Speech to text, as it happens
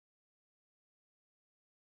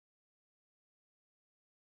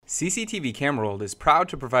CCTV Camera World is proud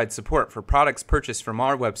to provide support for products purchased from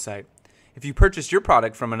our website. If you purchased your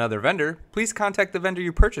product from another vendor, please contact the vendor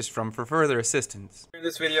you purchased from for further assistance. In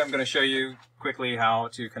this video, I'm going to show you quickly how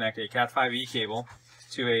to connect a Cat5e cable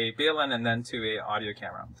to a balun and then to an audio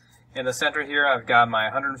camera. In the center here, I've got my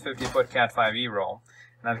 150-foot Cat5e roll,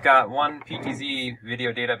 and I've got one PTZ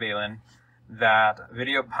video data balun, that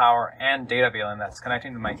video power and data balun that's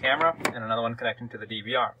connecting to my camera, and another one connecting to the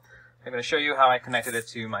DVR. I'm going to show you how I connected it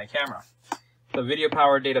to my camera. The video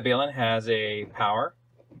power data balun has a power,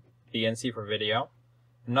 BNC for video,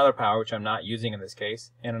 another power which I'm not using in this case,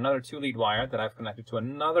 and another 2-lead wire that I've connected to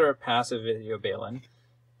another passive video balun,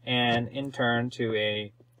 and in turn to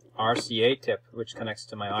a RCA tip which connects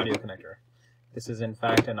to my audio connector. This is in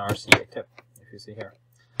fact an RCA tip, if you see here.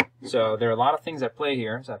 So there are a lot of things at play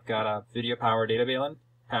here. So I've got a video power data balun,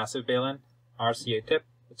 passive balun, RCA tip,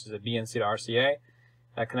 which is a BNC to RCA,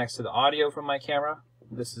 that connects to the audio from my camera.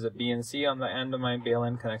 This is a BNC on the end of my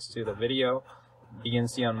balun, connects to the video,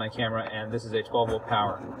 BNC on my camera, and this is a 12-volt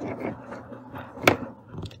power.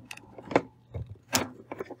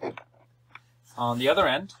 On the other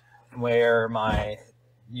end, where my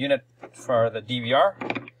unit for the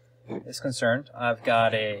DVR is concerned, I've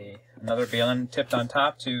got another balun tipped on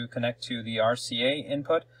top to connect to the RCA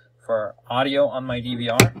input for audio on my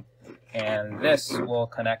DVR, and this will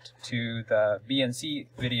connect to the BNC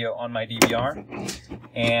video on my DVR,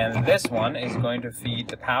 and this one is going to feed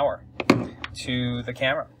the power to the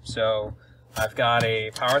camera. So I've got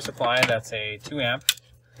a power supply that's a 2 amp,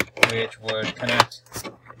 which would connect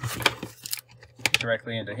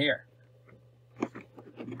directly into here.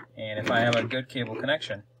 And if I have a good cable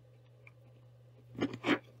connection,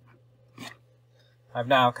 I've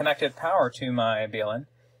now connected power to my balun,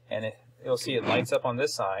 and you'll see it lights up on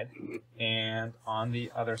this side and on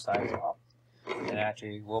the other side as well. And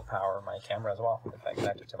actually will power my camera as well if I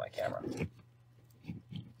connect it to my camera.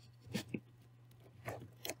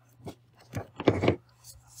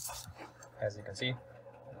 As you can see,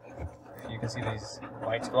 if you can see these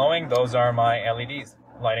lights glowing, those are my LEDs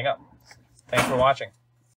lighting up. Thanks for watching.